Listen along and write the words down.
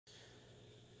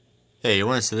Hey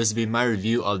everyone, so this will be my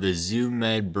review of the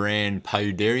ZooMed brand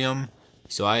paludarium.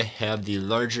 So I have the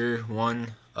larger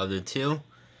one of the two.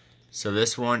 So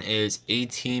this one is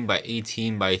 18 by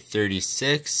 18 by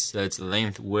 36. That's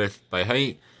length, width by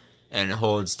height, and it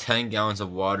holds 10 gallons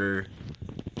of water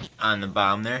on the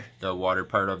bottom there, the water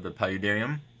part of the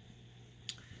paludarium.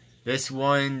 This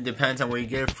one depends on where you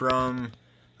get it from.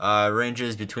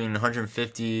 Ranges between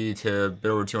 150 to a bit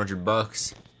over 200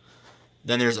 bucks.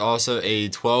 Then there's also a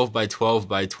 12 by 12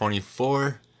 by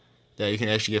 24 that you can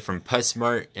actually get from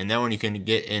PetSmart, and that one you can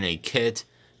get in a kit.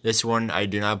 This one I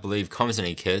do not believe comes in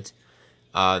a kit.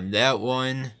 That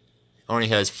one only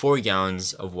has 4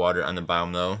 gallons of water on the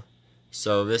bottom though.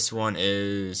 So this one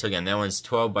is, so again, that one's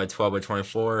 12 by 12 by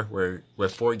 24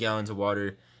 with 4 gallons of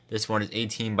water. This one is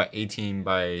 18 by 18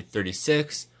 by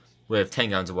 36 with 10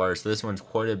 gallons of water. So this one's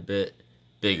quite a bit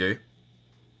bigger,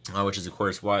 which is of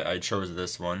course why I chose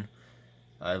this one.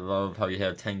 I love how you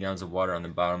have 10 gallons of water on the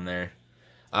bottom there.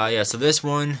 Yeah, so this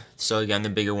one, so again, the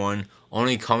bigger one,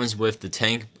 only comes with the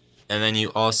tank, and then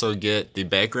you also get the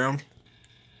background.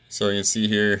 So you can see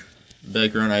here,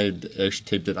 background, I actually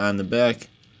taped it on the back,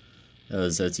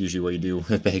 as that's usually what you do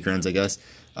with backgrounds, I guess.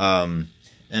 And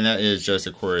that is just,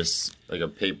 of course, like a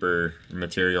paper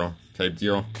material type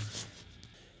deal.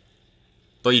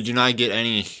 But you do not get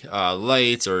any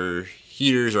lights or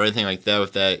heaters or anything like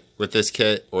that with this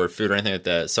kit, or food or anything like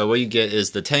that. So what you get is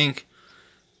the tank,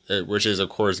 which is of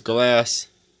course glass.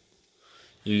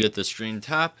 You get the screen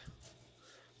top,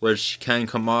 which can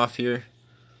come off here.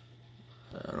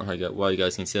 I don't know how you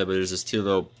guys can see that, but there's just 2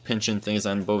 little pinching things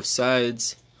on both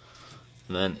sides.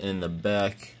 And then in the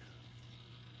back,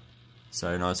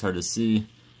 sorry, I know it's hard to see,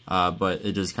 but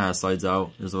it just kind of slides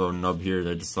out. There's a little nub here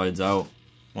that just slides out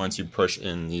once you push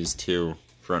in these 2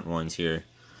 front ones here.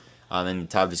 Then the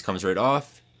top just comes right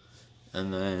off,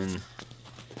 and then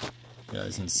you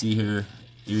guys can see here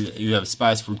you have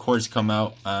spots for cords come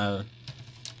out of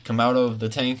the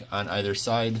tank on either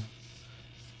side.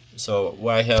 So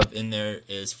what I have in there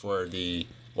is for the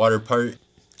water part.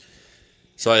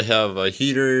 So I have a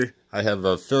heater, I have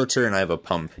a filter, and I have a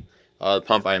pump. The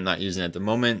pump I am not using at the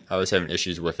moment. I was having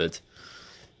issues with it.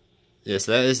 Yes,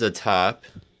 that is the top,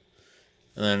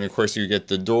 and then of course you get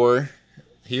the door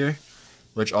here,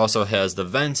 which also has the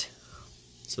vent.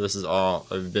 So this is all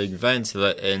a big vent to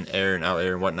let in air and out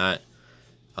air and whatnot.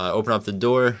 Open up the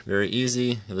door, very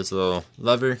easy. This little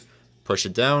lever, push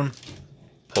it down,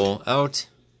 pull out.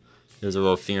 There's a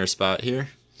little finger spot here.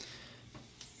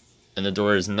 And the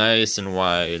door is nice and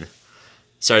wide.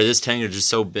 Sorry, this tank is just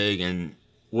so big, and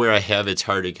where I have it's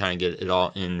hard to kind of get it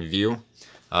all in view.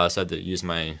 So I had to use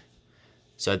I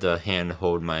had to hand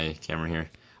hold my camera here.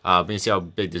 But you see how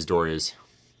big this door is.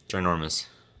 Ginormous,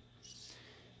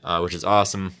 which is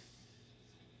awesome.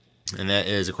 And that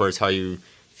is of course how you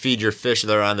feed your fish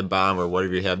that are on the bottom or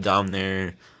whatever you have down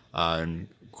there. And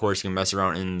of course you can mess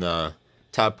around in the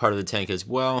top part of the tank as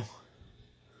well.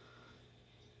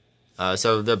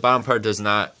 So the bottom part does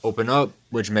not open up,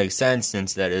 which makes sense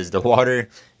since that is the water,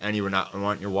 and you would not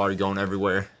want your water going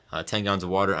everywhere. 10 gallons of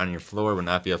water on your floor would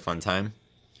not be a fun time.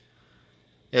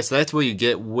 Yeah, so that's what you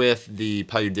get with the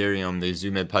paludarium, the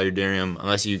ZooMed paludarium,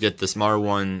 unless you get the smaller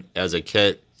one as a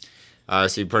kit.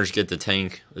 So you pretty much get the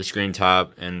tank, the screen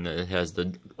top, and it has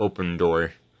the open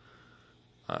door,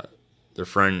 the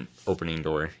front opening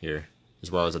door here,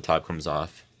 as well as the top comes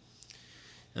off.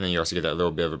 And then you also get that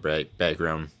little bit of a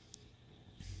background.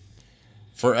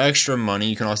 For extra money,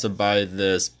 you can also buy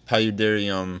this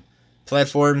paludarium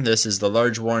platform. This is the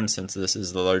large one, since this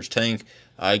is the large tank.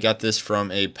 I got this from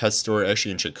a pet store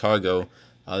actually in Chicago.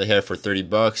 They had it for 30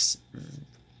 bucks.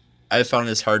 I found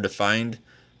this hard to find.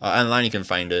 Online you can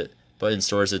find it, but in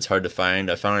stores it's hard to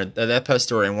find. I found it at that pet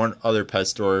store and one other pet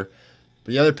store,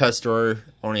 but the other pet store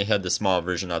only had the small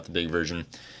version, not the big version.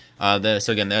 So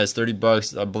again, that is 30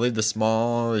 bucks. I believe the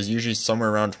small is usually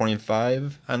somewhere around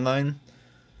 25 online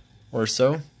or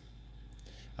so.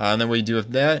 And then what you do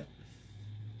with that,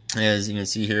 as you can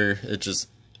see here, it just,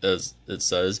 as it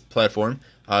says, platform.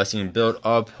 So you can build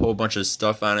up a whole bunch of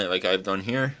stuff on it like I've done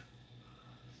here.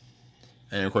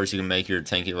 And of course you can make your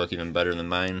tanky look even better than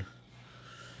mine.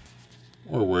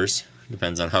 Or worse.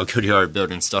 Depends on how good you are at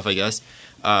building stuff, I guess.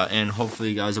 And hopefully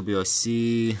you guys will be able to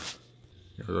see.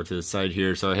 I'll go to the side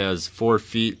here. So it has 4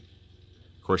 feet.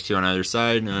 Of course 2 on either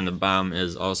side. And then the bottom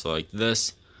is also like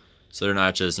this. So they're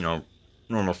not just,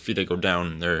 normal feet that go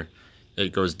down.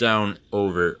 It goes down,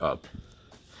 over, up.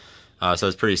 So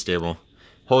it's pretty stable.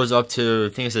 Holds up to,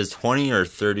 I think it says 20 or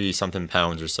 30 something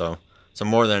pounds or so. So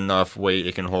more than enough weight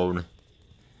it can hold.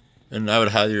 And I would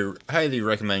highly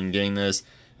recommend getting this.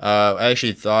 I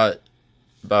actually thought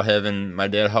about having my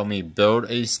dad help me build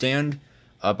a stand,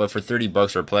 but for 30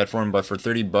 bucks, or a platform, but for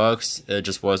 30 bucks, it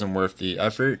just wasn't worth the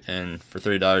effort, and for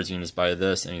 $30, you can just buy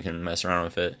this, and you can mess around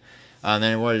with it. And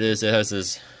then what it is, it has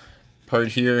this part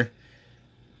here,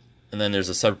 and then there's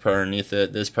a separate part underneath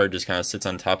it. This part just kind of sits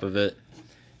on top of it.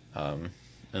 And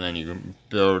then you can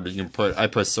build, I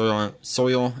put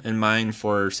soil in mine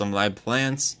for some live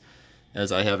plants,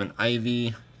 as I have an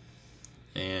ivy,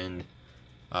 and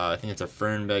I think it's a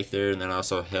fern back there, and then I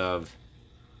also have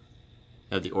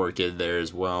the orchid there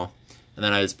as well. And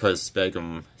then I just put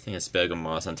sphagnum, I think it's sphagnum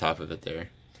moss on top of it there,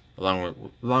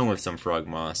 along with some frog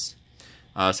moss.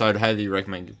 So I'd highly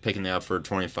recommend picking that up for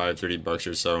 25, 30 bucks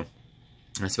or so,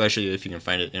 especially if you can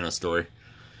find it in a store.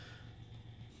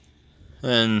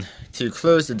 And to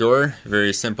close the door,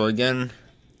 very simple again.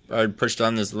 I'd push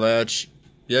down this latch.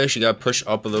 You actually got to push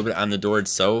up a little bit on the door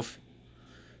itself,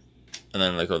 and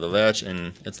then let go of the latch,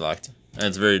 and it's locked. And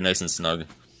it's very nice and snug.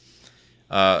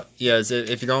 Yeah,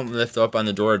 if you don't lift up on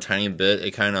the door a tiny bit,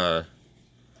 it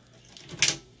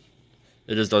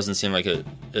just doesn't seem like it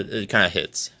kind of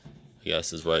hits, I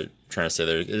guess is what I'm trying to say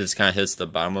there. It just kind of hits the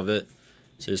bottom of it,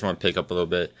 so you just want to pick up a little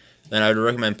bit. Then I would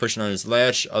recommend pushing on this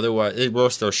latch, otherwise it will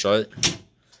still shut.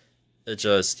 It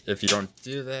just, if you don't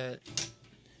do that,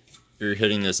 you're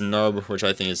hitting this nub, which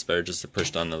I think is better just to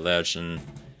push down the latch and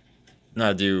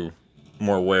not do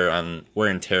more wear and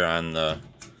tear on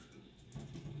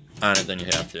it than you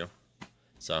have to.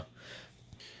 So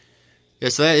yeah,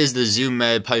 so that is the Zoo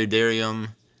Med paludarium.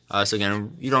 So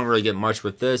again, you don't really get much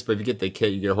with this, but if you get the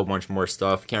kit, you get a whole bunch more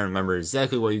stuff. Can't remember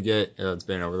exactly what you get. It's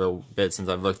been a little bit since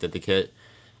I've looked at the kit.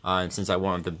 And since I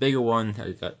wanted the bigger one,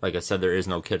 like I said, there is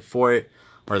no kit for it,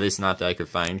 or at least not that I could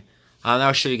find. And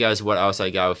I'll show you guys what else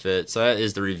I got with it. So that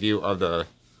is the review of the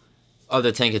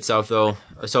tank itself, though.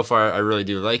 So far, I really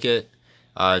do like it.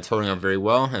 It's holding up very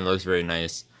well and looks very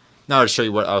nice. Now I'll show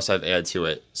you what else I've added to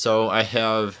it. So I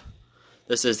have,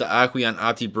 this is the Aqueon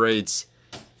OptiBrights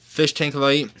fish tank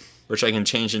light, which I can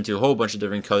change into a whole bunch of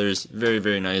different colors. Very,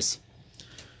 very nice.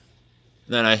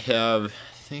 Then I have,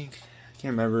 I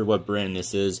can't remember what brand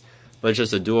this is, but it's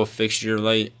just a dual fixture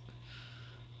light.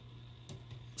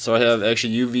 So I have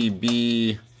actually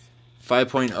UVB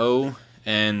 5.0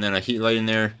 and then a heat light in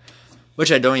there,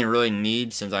 which I don't even really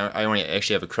need since I only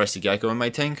actually have a crested gecko in my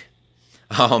tank.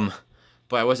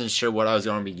 But I wasn't sure what I was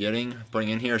going to be putting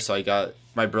in here, so I got,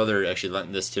 my brother actually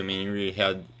lent this to me, and he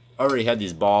already had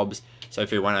these bulbs, so I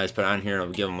figured why not just put it on here and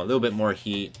it'll give them a little bit more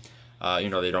heat. You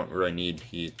know, they don't really need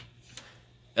heat.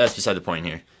 That's beside the point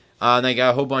here. And I got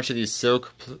a whole bunch of these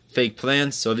silk fake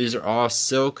plants. So these are all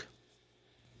silk.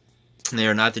 They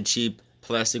are not the cheap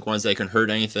plastic ones that can hurt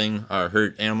anything or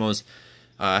hurt animals.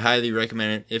 I highly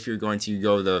recommend it if you're going to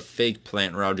go the fake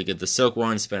plant route to get the silk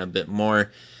ones, spend a bit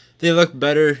more. They look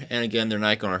better, and again, they're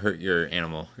not going to hurt your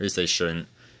animal. At least they shouldn't.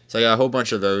 So I got a whole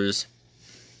bunch of those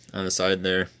on the side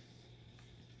there.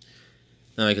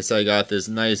 And like I said, I got this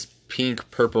nice pink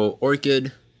purple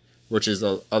orchid, which is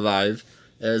alive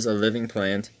as a living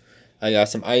plant. I got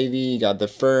some ivy, got the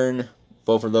fern,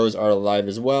 both of those are alive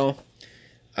as well.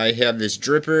 I have this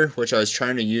dripper, which I was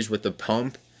trying to use with the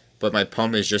pump, but my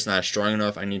pump is just not strong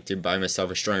enough. I need to buy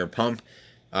myself a stronger pump,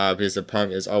 because the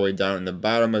pump is all the way down in the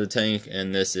bottom of the tank,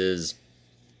 and this is,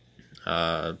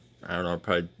 I don't know,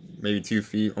 probably maybe 2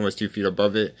 feet, almost 2 feet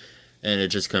above it, and it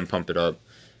just couldn't pump it up.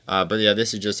 But yeah,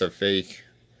 this is just a fake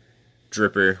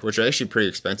dripper, which are actually pretty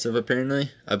expensive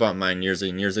apparently. I bought mine years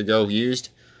and years ago, used.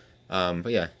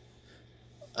 But yeah.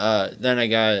 Then I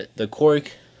got the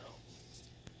cork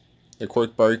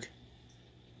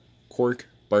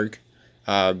bark.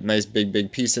 Nice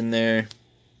big piece in there.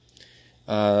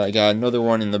 I got another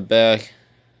one in the back,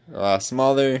 a lot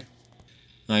smaller. And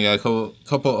I got a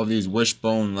couple of these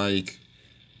wishbone like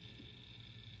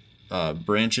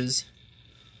branches.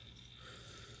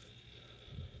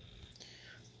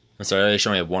 I'm sorry, I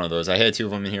actually only have one of those. I had 2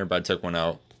 of them in here, but I took one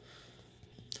out.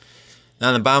 Now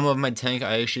on the bottom of my tank,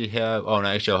 I actually have, and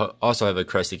I actually also have a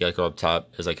crested gecko up top,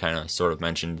 as I kind of sort of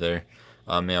mentioned there.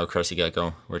 Male crested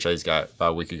gecko, which I just got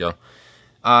about a week ago.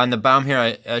 On the bottom here,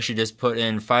 I actually just put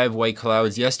in 5 white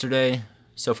clouds yesterday.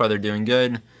 So far, they're doing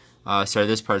good. Sorry,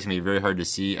 this part's going to be very hard to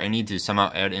see. I need to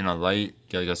somehow add in a light,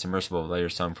 get like a submersible light or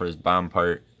something for this bottom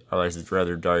part. Otherwise, it's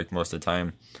rather dark most of the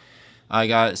time. I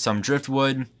got some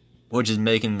driftwood, which is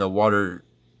making the water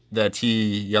that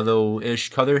tea yellowish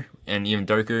color and even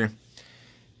darker.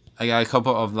 I got a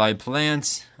couple of live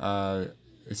plants. Let's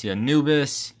see,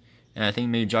 Anubis, and I think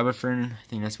maybe Java Fern. I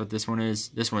think that's what this one is.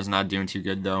 This one's not doing too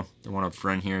good though. The one up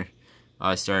front here,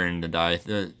 starting to die.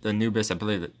 The Anubis, I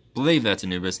believe that's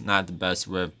Anubis. Not the best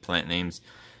with plant names.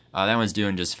 That one's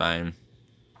doing just fine.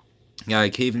 Got a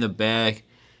cave in the back.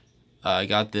 I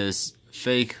got this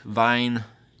fake vine,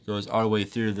 goes all the way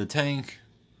through the tank,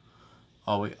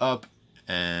 all the way up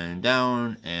and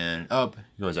down and up,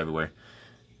 goes everywhere.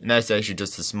 And that's actually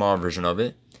just a small version of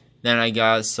it. Then I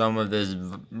got some of this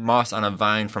moss on a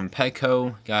vine from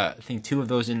Petco. Got, I think, 2 of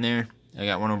those in there. I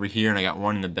got one over here and I got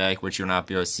one in the back, which you'll not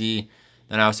be able to see.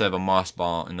 Then I also have a moss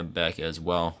ball in the back as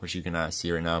well, which you cannot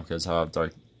see right now because how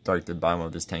dark the bottom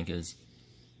of this tank is.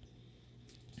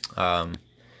 Yeah,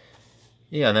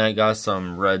 and then I got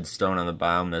some red stone on the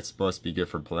bottom that's supposed to be good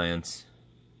for plants.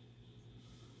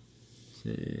 Let's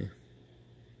see.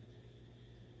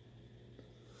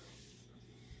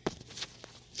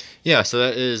 Yeah, so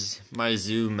that is my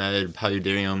zoo matted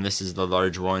paludarium. This is the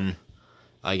large one.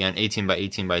 Again, 18 by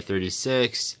 18 by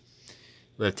 36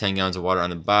 with 10 gallons of water on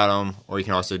the bottom. Or you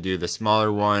can also do the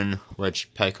smaller one,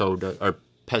 which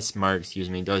PetSmart, excuse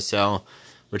me, does sell,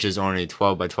 which is only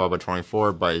 12 by 12 by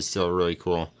 24, but it's still really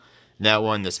cool. And that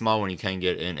one, the small one, you can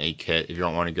get in a kit if you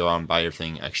don't want to go out and buy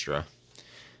everything extra.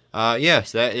 Yeah,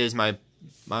 so that is my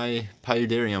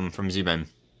paludarium from Zoomed.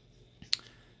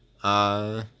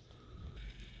 And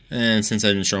since I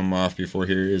didn't show them off before,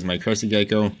 here is my crusty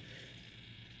gecko.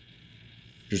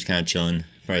 Just kind of chilling,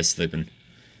 probably sleeping.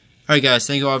 Alright guys,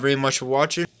 thank you all very much for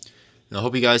watching. And I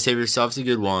hope you guys have yourselves a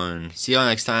good one. See y'all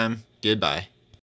next time. Goodbye.